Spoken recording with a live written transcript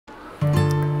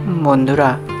বন্ধুরা,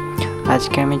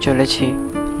 আজকে আমি চলেছি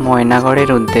ময়নাগড়ের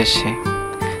উদ্দেশ্যে,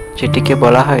 যেটিকে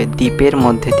বলা হয় দ্বীপের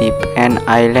মধ্যে দ্বীপ, an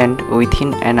island within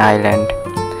an island.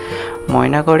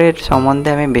 ময়নাগড়ের সম্বন্ধে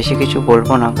আমি বেশি কিছু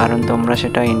বলবো না, কারণ তোমরা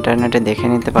সেটা ইন্টারনেটে দেখে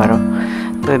নিতে পারো।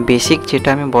 তবে বেসিক যেটা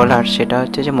আমি বলার সেটা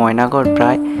হচ্ছে যে ময়নাগড়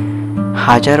প্রায়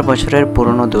 1000 বছরের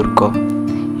পুরনো দুর্গ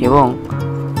এবং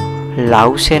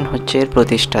লাউসেন হচ্ছে এর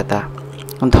প্রতিষ্ঠাতা।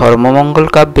 ধর্মমঙ্গল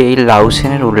কাব্যে এই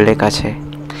লাউসেনের উল্লেখ আছে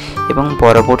এবং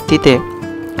পরবর্তীতে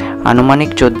আনুমানিক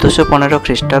 1415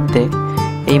 খ্রিস্টাব্দে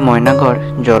এই ময়নাগড়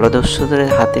জলদস্যুদের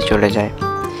হাতে চলে যায়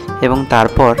এবং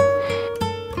তারপর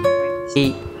এই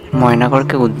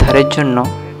ময়নাগড়কে উদ্ধারের জন্য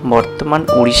বর্তমান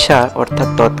উড়িষ্যা অর্থাৎ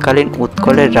তৎকালীন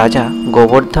উৎকলের রাজা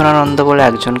গোবর্ধনানন্দ বলে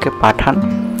একজনকে পাঠান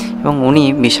এবং উনি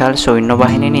বিশাল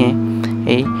সৈন্যবাহিনী নিয়ে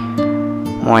এই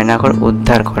ময়নাগড়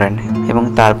উদ্ধার করেন এবং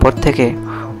তারপর থেকে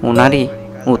উনারই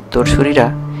উত্তরসূরিরা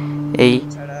এই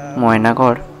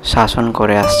ময়নাগড় শাসন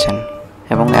করে আসছেন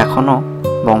এবং এখনও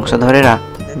বংশধরেরা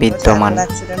বিদ্যমান।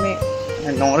 আমি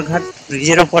নগরঘাট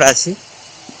ব্রিজের ওপর আছি,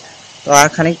 তো আর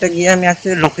খানিকটা গিয়ে আমি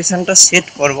অ্যাকচুয়ালি লোকেশনটা সেট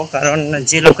করব, কারণ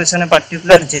যে লোকেশনে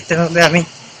পার্টিকুলার যেতে হবে আমি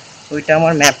ওইটা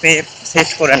আমার ম্যাপে সেট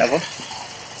করে নেব।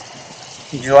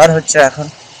 জোয়ার হচ্ছে এখন।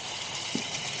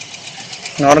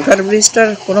 নগরঘাট ব্রিজটার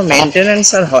কোনো মেনটেনেন্স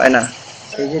আর হয় না।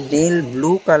 এই যে নীল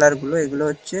ব্লু কালারগুলো, এগুলো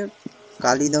হচ্ছে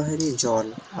কালীদহেরই জল,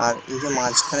 আর এই যে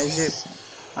মাঝখানে যে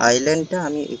আইল্যান্ডটা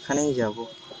আমি এখানেই যাব।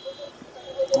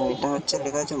 তো এটা হচ্ছে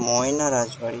লেখা আছে ময়না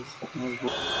রাজবাড়ি।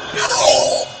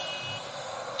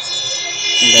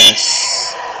 ব্যাস,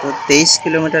 তো 23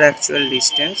 কিলোমিটার অ্যাকচুয়াল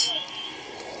ডিস্টেন্স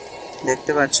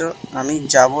দেখতে পাচ্ছ। আমি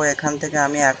যাব এখান থেকে,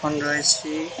 আমি এখন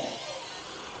রয়েছি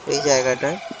এই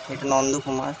জায়গাটায়, এটা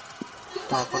নন্দকুমার।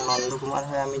 তারপর নন্দকুমার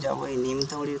হয়ে আমি যাব এই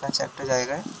নিমতৌড়ির কাছে একটা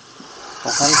জায়গায়,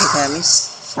 ওখান থেকে আমি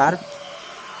শার্প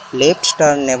লেফট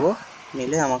টার্ন নেব,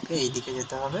 নিলে আমাকে এই দিকে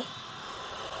যেতে হবে।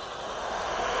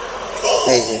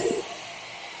 এই যে,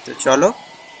 তো চলো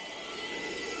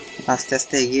আস্তে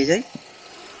আস্তে এগিয়ে যাই।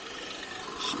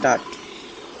 স্টার্ট।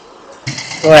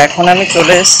 তো এখন আমি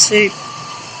চলে এসেছি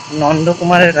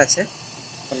নন্দকুমারের কাছে।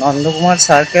 নন্দকুমার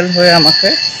সার্কেল হয়ে আমাকে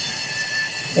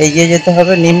এগিয়ে যেতে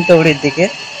হবে নিমতৌড়ির দিকে,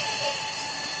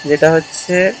 যেটা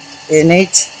হচ্ছে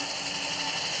NH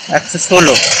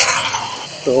 116।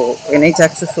 তো NH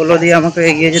 116 দিয়ে আমাকে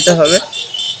এগিয়ে যেতে হবে।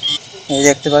 এই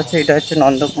দেখতে পাচ্ছ, এটা হচ্ছে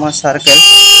নন্দকুমার সার্কেল।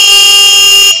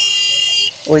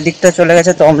 ওই দিকটা চলে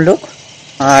গেছে তমলুক,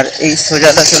 আর এই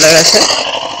সোজাটা চলে গেছে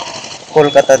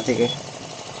কলকাতার দিকে।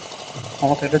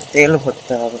 আমাকে একটু তেল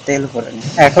ভরতে হবে, তেল ভরে নি।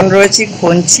 এখন রয়েছি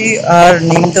খঞ্চি আর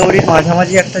নিমতৌড়ির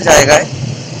মাঝামাঝি একটা জায়গায়।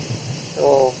 তো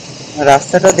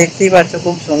রাস্তাটা দেখতেই পাচ্ছ,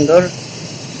 খুব সুন্দর।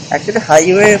 অ্যাকচুয়ালি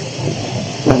হাইওয়ে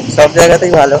সব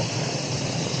জায়গাতেই ভালো,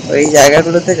 ওই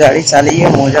জায়গাগুলোতে গাড়ি চালিয়ে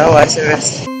মজাও আছে বেশ।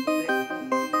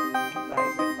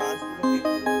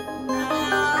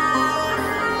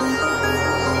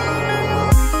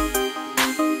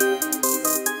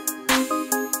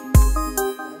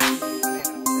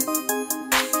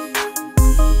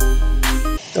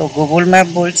 তো গুগল ম্যাপ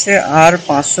বলছে আর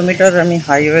 500 মিটার আমি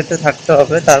হাইওয়েতে থাকতে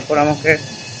হবে, তারপর আমাকে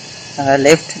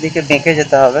লেফট দিকে বেঁকে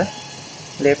যেতে হবে,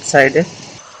 লেফট সাইডে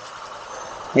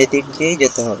এদিক দিয়েই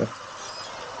যেতে হবে।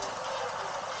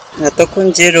 এতক্ষণ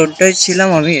যে রোডটায় ছিলাম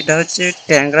আমি, এটা হচ্ছে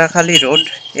ট্যাংরাখালি রোড।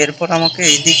 এরপর আমাকে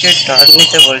এইদিকে টার্ন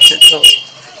নিতে বলছে। তো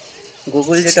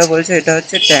গুগল যেটা বলছে, এটা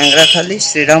হচ্ছে ট্যাংরাখালি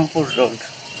শ্রীরামপুর রোড।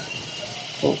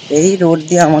 তো এই রোড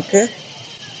দিয়ে আমাকে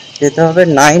যেতে হবে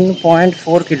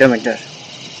 9.4 কিলোমিটার।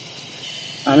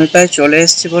 আমি প্রায় চলে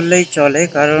এসেছি বললেই চলে,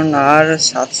 কারণ আর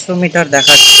 700 মিটার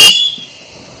দেখাচ্ছে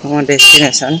আমার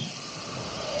ডেস্টিনেশন।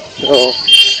 তো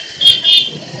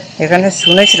এখানে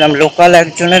শুনেছিলাম, লোকাল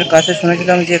একজনের কাছে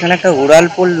শুনেছিলাম যে এখানে একটা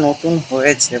উড়ালপুল নতুন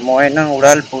হয়েছে, ময়না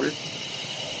উড়ালপুল।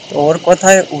 তো ওর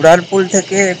কথায় উড়ালপুল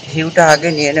থেকে ভিউটা আগে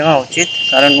নিয়ে নেওয়া উচিত,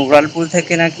 কারণ উড়ালপুল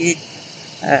থেকে নাকি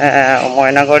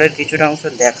ময়নাগড়ের কিছুটা অংশ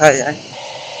দেখা যায়।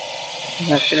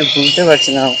 অ্যাকচুয়ালি বুঝতে পারছি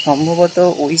না, সম্ভবত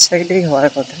ওই সাইডেই হওয়ার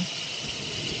কথা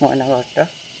ময়নাগড়টা।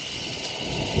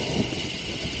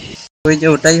 ওই যে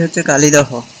ওটাই হচ্ছে কালীদহ,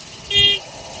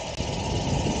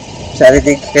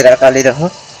 চারিদিক ঘেরা কালীদহ।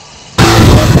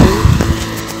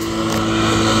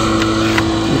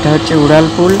 এটা হচ্ছে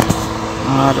উড়ালপুল,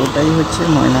 আর ওটাই হচ্ছে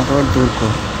ময়নাগড় দুর্গ।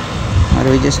 আর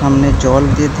ওই যে সামনে জল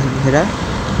দিয়ে ঘেরা,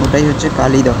 ওটাই হচ্ছে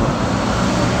কালীদহ।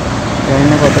 জানি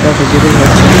না কতটা ভিজিবল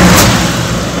হচ্ছে,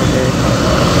 তবে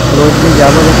রোড দিয়ে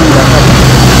যাবো যখন দেখা।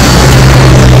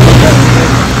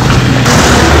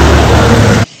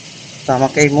 তো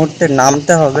আমাকে এই মুহূর্তে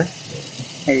নামতে হবে,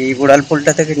 এই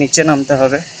উড়ালপুলটা থেকে নিচে নামতে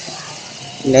হবে।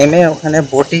 নেমে ওখানে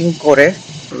বোটিং করে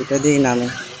ওইটা দিয়েই নামে।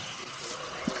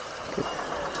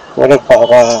 ওরে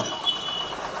বাবা,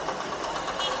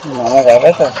 মামা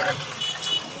যাবে তো?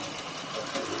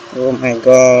 ও মাই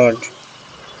গড,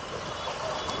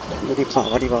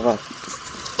 বাবারি বাবা,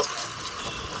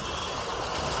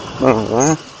 বাবা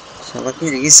সবাই কি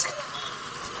রিস্ক।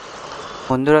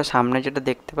 বন্ধুরা, সামনে যেটা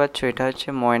দেখতে পাচ্ছ এটা হচ্ছে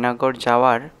ময়নাগড়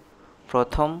যাওয়ার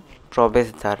প্রথম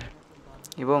প্রবেশদ্বার,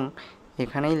 এবং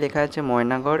এখানেই লেখা আছে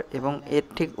ময়নাগড়, এবং এর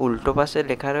ঠিক উল্টো পাশে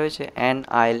লেখা রয়েছে an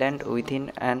island within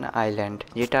an island,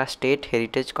 যেটা স্টেট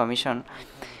হেরিটেজ কমিশন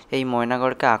এই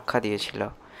ময়নাগড়কে আখ্যা দিয়েছিল।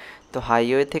 তো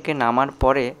হাইওয়ে থেকে নামার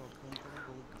পরে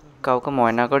কাউকে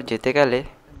ময়নাগড় যেতে গেলে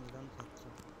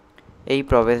এই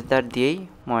প্রবেশদ্বার দিয়েই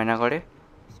ময়নাগড়ে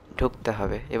ঢুকতে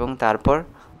হবে, এবং তারপর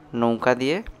নৌকা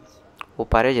দিয়ে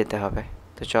ওপারে যেতে হবে।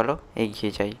 তো চলো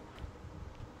এগিয়ে যাই।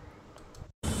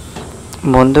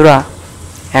 বন্ধুরা,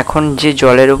 এখন যে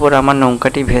জলের উপর আমার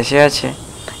নৌকাটি ভেসে আছে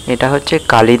এটা হচ্ছে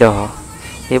কালীদহ,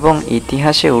 এবং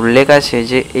ইতিহাসে উল্লেখ আছে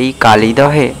যে এই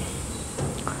কালীদহে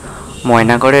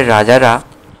ময়নাগড়ের রাজারা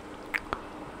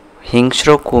হিংস্র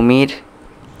কুমির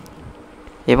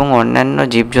এবং অন্যান্য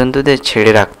জীবজন্তুদের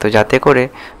ছেড়ে রাখতো, যাতে করে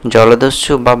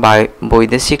জলদস্যু বা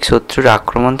বৈদেশিক শত্রুর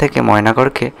আক্রমণ থেকে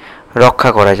ময়নাগড়কে রক্ষা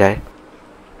করা যায়।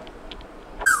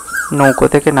 নৌকো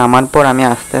থেকে নামার পর আমি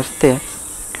আস্তে আস্তে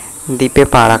দ্বীপে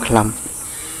পা রাখলাম,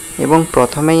 এবং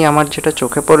প্রথমেই আমার যেটা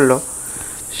চোখে পড়লো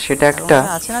সেটা একটা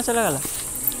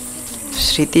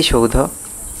স্মৃতিসৌধ,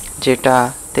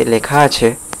 যেটাতে লেখা আছে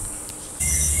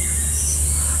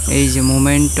এই যে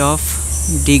মোমেন্ট অফ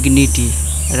ডিগনিটি,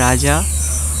 রাজা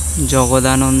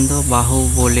জগদানন্দ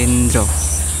বাহুবলেন্দ্র।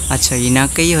 আচ্ছা,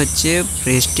 ইনাকেই হচ্ছে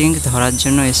প্রেস্টিং ধরার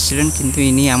জন্য এসেছিলেন, কিন্তু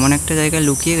ইনি এমন একটা জায়গায়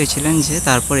লুকিয়ে গেছিলেন যে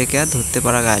তারপর একে আর ধরতে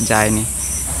পারা যায়নি।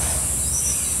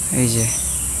 এই যে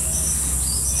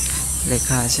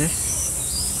লেখা আছে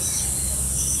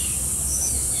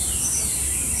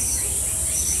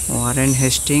Warren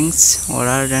Hastings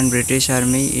ordered and British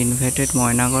Army invaded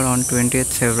Moynagarh on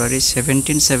 20th February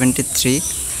 1773,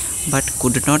 but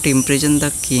could not imprison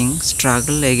the king.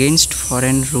 Struggle against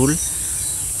foreign rule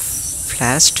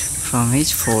flashed from his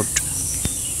fort.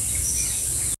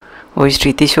 ওই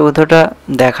স্মৃতিসৌধটা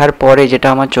দেখার পরে যেটা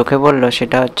আমার চোখে পড়লো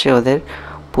সেটা হচ্ছে ওদের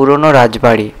পুরনো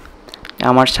রাজবাড়ি,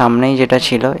 আমার সামনেই যেটা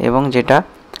ছিল, এবং যেটা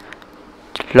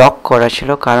লক করা ছিল,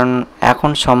 কারণ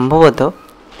এখন সম্ভবত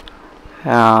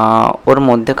ওর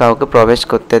মধ্যে কাউকে প্রবেশ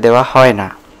করতে দেওয়া হয় না।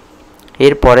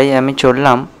 এরপরেই আমি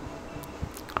চললাম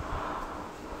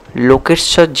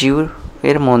লোকেশ্বর জিউ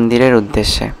এর মন্দিরের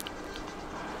উদ্দেশ্যে।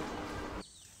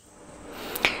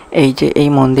 এই যে এই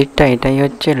মন্দিরটা, এটাই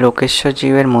হচ্ছে লোকেশ্বর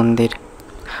জিউয়ের মন্দির,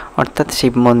 অর্থাৎ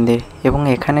শিব মন্দির, এবং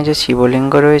এখানে যে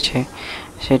শিবলিঙ্গ রয়েছে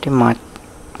সেটি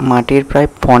মাটির প্রায়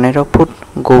 15 ফুট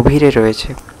গভীরে রয়েছে,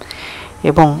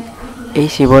 এবং এই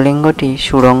শিবলিঙ্গটি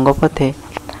সুড়ঙ্গ পথে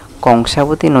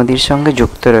কংসাবতী নদীর সঙ্গে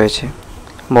যুক্ত রয়েছে।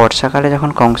 বর্ষাকালে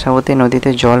যখন কংসাবতী নদীতে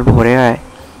জল ভরে যায়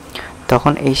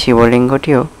তখন এই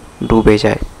শিবলিঙ্গটিও ডুবে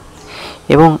যায়,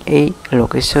 এবং এই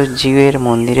লোকেশ্বর জিউয়ের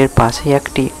মন্দিরের পাশেই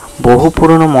একটি বহু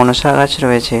পুরনো মনসা গাছ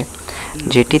রয়েছে,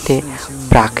 যেটিতে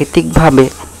প্রাকৃতিকভাবে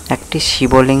একটি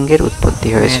শিবলিঙ্গের উৎপত্তি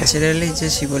হয়েছে। ন্যাচারালি যে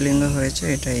শিবলিঙ্গ হয়েছে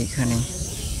এটা এইখানেই।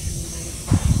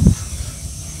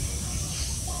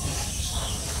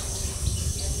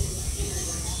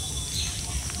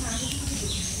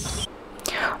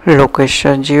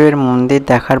 লোকেশ্বর জিউয়ের মন্দির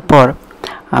দেখার পর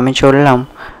আমি চললাম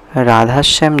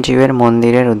রাধাশ্যাম জিউয়ের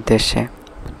মন্দিরের উদ্দেশ্যে।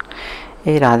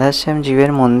 এই রাধাশ্যাম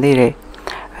জিউয়ের মন্দিরে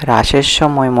রাসের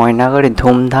সময় ময়নাগড়ে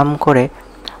ধুমধাম করে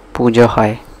পুজো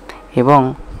হয়, এবং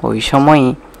ওই সময়ই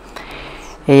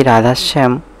এই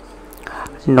রাধাশ্যাম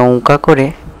নৌকা করে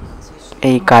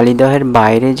এই কালীদহের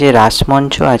বাইরে যে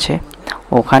রাসমঞ্চ আছে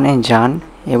ওখানে যান,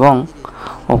 এবং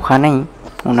ওখানেই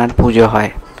ওনার পুজো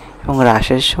হয়, এবং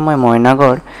রাসের সময়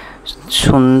ময়নাগড়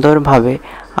সুন্দরভাবে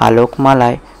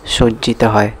আলোকমালায় সজ্জিত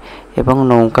হয়, এবং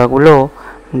নৌকাগুলোও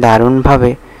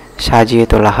দারুণভাবে সাজিয়ে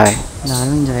তোলা হয়।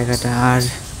 দারুণ জায়গাটা। আর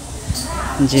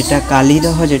যেটা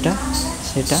কালীদহ যেটা,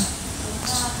 সেটা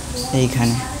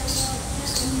এইখানে,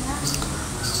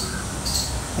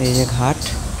 এই যে ঘাট,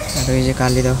 আর ওই যে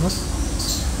কালীদহ,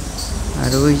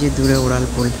 আর ওই যে দূরে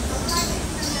উড়ালপুল।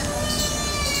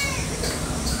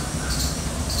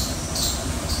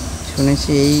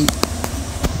 শুনেছি এই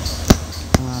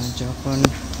যখন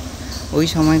ওই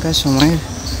সময়কার সময়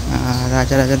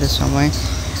রাজাদের সময়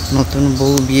নতুন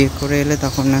বউ বিয়ে করে এলে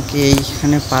তখন নাকি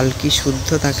এইখানে পালকি শুদ্ধ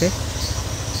তাকে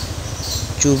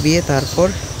চুবিয়ে তারপর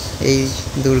এই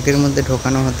দুর্গের মধ্যে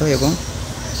ঢোকানো হতো, এবং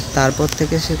তারপর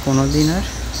থেকে সে কোনোদিন আর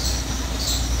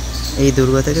এই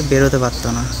দুর্গ থেকে বেরোতে পারতো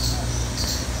না,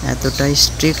 এতটাই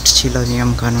স্ট্রিক্ট ছিল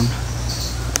নিয়মকানুন।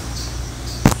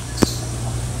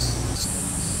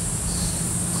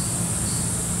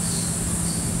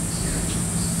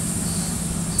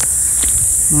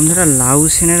 বন্ধুরা, লাউ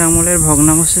সেনের আমলের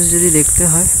ভগ্নাবশেষ যদি দেখতে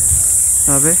হয়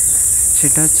তবে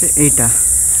সেটা হচ্ছে এইটা,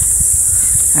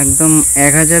 একদম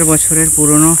 1000 বছরের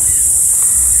পুরনো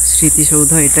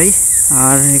স্মৃতিসৌধ এটাই।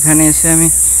 আর এখানে এসে আমি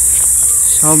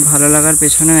সব ভালো লাগার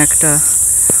পেছনে একটা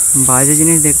বাজে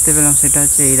জিনিস দেখতে পেলাম, সেটা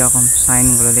হচ্ছে এই রকম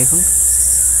সাইনগুলো। দেখুন,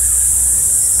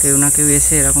 কেউ না কেউ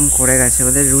এসে এরকম করে গেছে।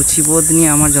 ওদের রুচিবোধ নিয়ে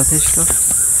আমার যথেষ্ট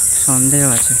সন্দেহ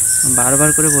আছে। বারবার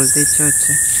করে বলতে ইচ্ছে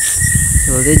হচ্ছে যে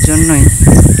ওদের জন্যই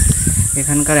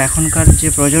এখনকার যে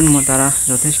প্রজন্ম তারা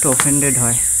যথেষ্ট অফেন্ডেড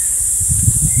হয়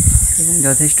এবং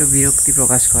যথেষ্ট বিরক্তি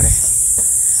প্রকাশ করে,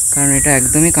 কারণ এটা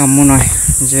একদমই কাম্য নয়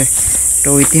যে একটা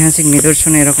ঐতিহাসিক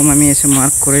নিদর্শনে এরকম আমি এসে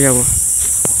মার্ক করে যাব।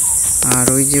 আর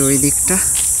ওই যে ওই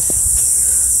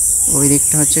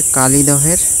দিকটা হচ্ছে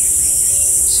কালীদহের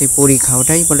সেই পরীক্ষা,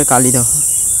 ওটাই বলে কালীদহ।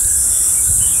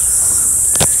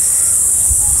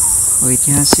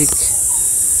 ঐতিহাসিক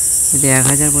যদি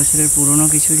 1000 বছরের পুরনো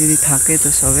কিছু যদি থাকে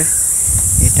তো সবে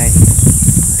এটাই।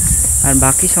 আর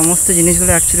বাকি সমস্ত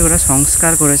জিনিসগুলো অ্যাকচুয়ালি ওরা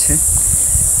সংস্কার করেছে,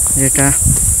 যেটা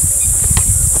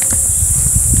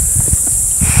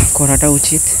করাটা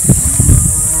উচিত।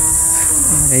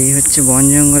 আর এই হচ্ছে বন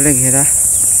জঙ্গলে ঘেরা,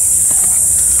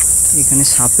 এখানে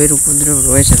সাপের উপদ্রব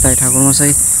রয়েছে, তাই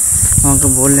ঠাকুরমশাই আমাকে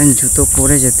বললেন জুতো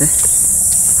পরে যেতে।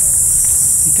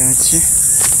 এটা হচ্ছে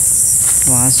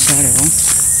বাঁশঝাড় এবং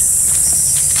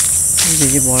এই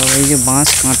যে বড় এই যে বাঁশ,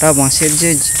 কাঁটা বাঁশের যে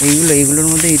এইগুলোর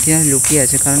মধ্যে ইতিহাস লুকিয়ে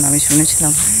আছে। কারণ আমি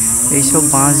শুনেছিলাম এইসব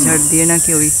বাঁশঝাড় দিয়ে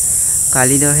নাকি ওই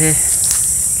কালীদহে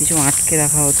কিছু আটকে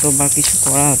রাখা হতো বা কিছু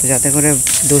করা হতো যাতে করে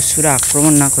দস্যুরা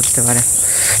আক্রমণ না করতে পারে।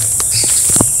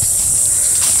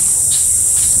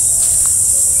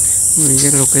 ওই যে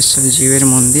লোকেশ্বর জীবের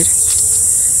মন্দির।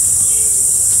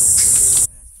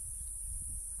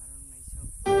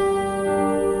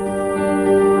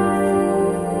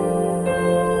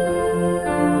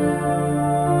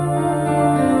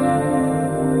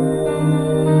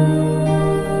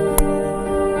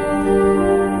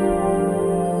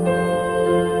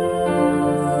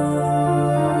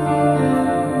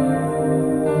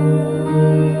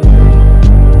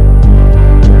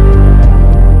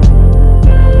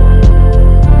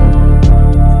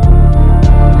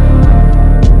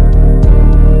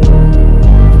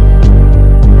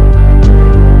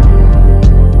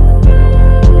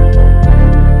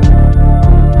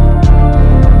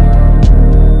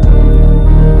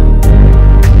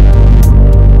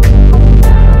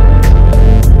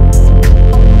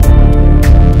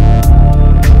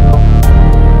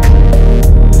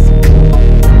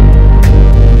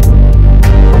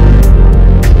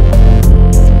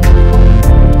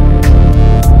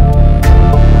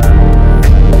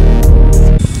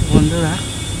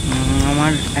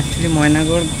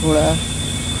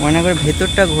 ময়নাগড়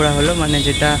ভেতরটা ঘোরা হলো, মানে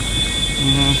যেটা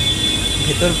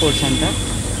ভেতর পোর্শনটা।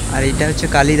 আর এটা হচ্ছে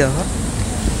কালীদহ।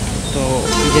 তো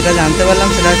যেটা জানতে পারলাম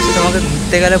সেটা হচ্ছে তোমাকে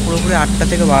ঘুরতে গেলে পুরোপুরি 8টা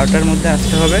থেকে 12টার মধ্যে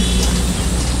আসতে হবে।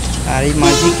 আর এই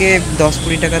মাঝিকে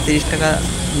 10-20 টাকা 30 টাকা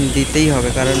দিতেই হবে,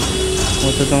 কারণ ও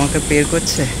তো তোমাকে পে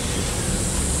করছে।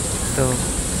 তো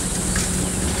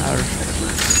আর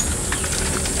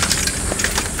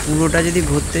পুরোটা যদি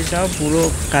ঘুরতে চাও পুরো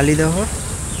কালীদহ,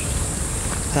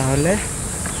 তাহলে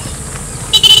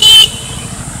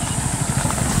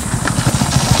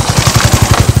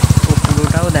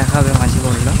পুরোটাও দেখাবে মাঝি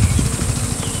বললো।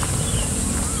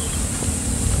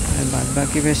 আর বাদ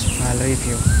বাকি বেশ ভালোই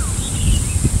ভিউ।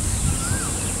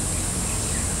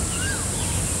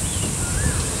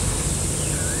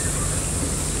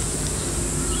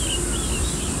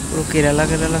 পুরো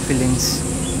কেরালা ফিলিংস।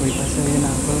 ওই পাশে ওই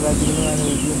নারকল গাছগুলো আর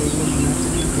ওইগুলো দেখলে মনে হচ্ছে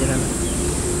কেরালা।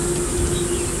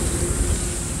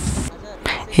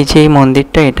 এই যে এই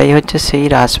মন্দিরটা, এটাই হচ্ছে সেই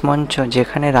রাসমঞ্চ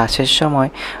যেখানে রাসের সময়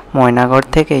ময়নাগড়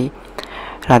থেকেই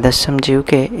রাধাশ্যাম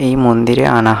জিউকে এই মন্দিরে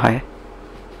আনা হয়।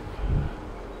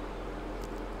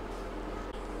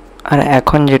 আর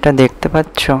এখন যেটা দেখতে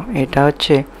পাচ্ছ এটা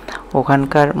হচ্ছে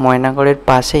ওখানকার ময়নাগড়ের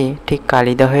পাশেই ঠিক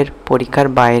কালীদহের পরীক্ষার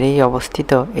বাইরেই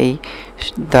অবস্থিত এই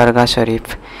দরগা শরীফ।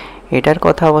 এটার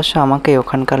কথা অবশ্য আমাকে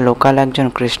ওখানকার লোকাল একজন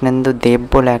কৃষ্ণেন্দু দেব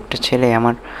বলে একটা ছেলে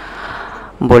আমার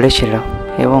বলেছিল,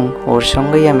 এবং ওর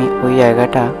সঙ্গেই আমি ওই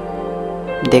জায়গাটা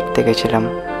দেখতে গেছিলাম।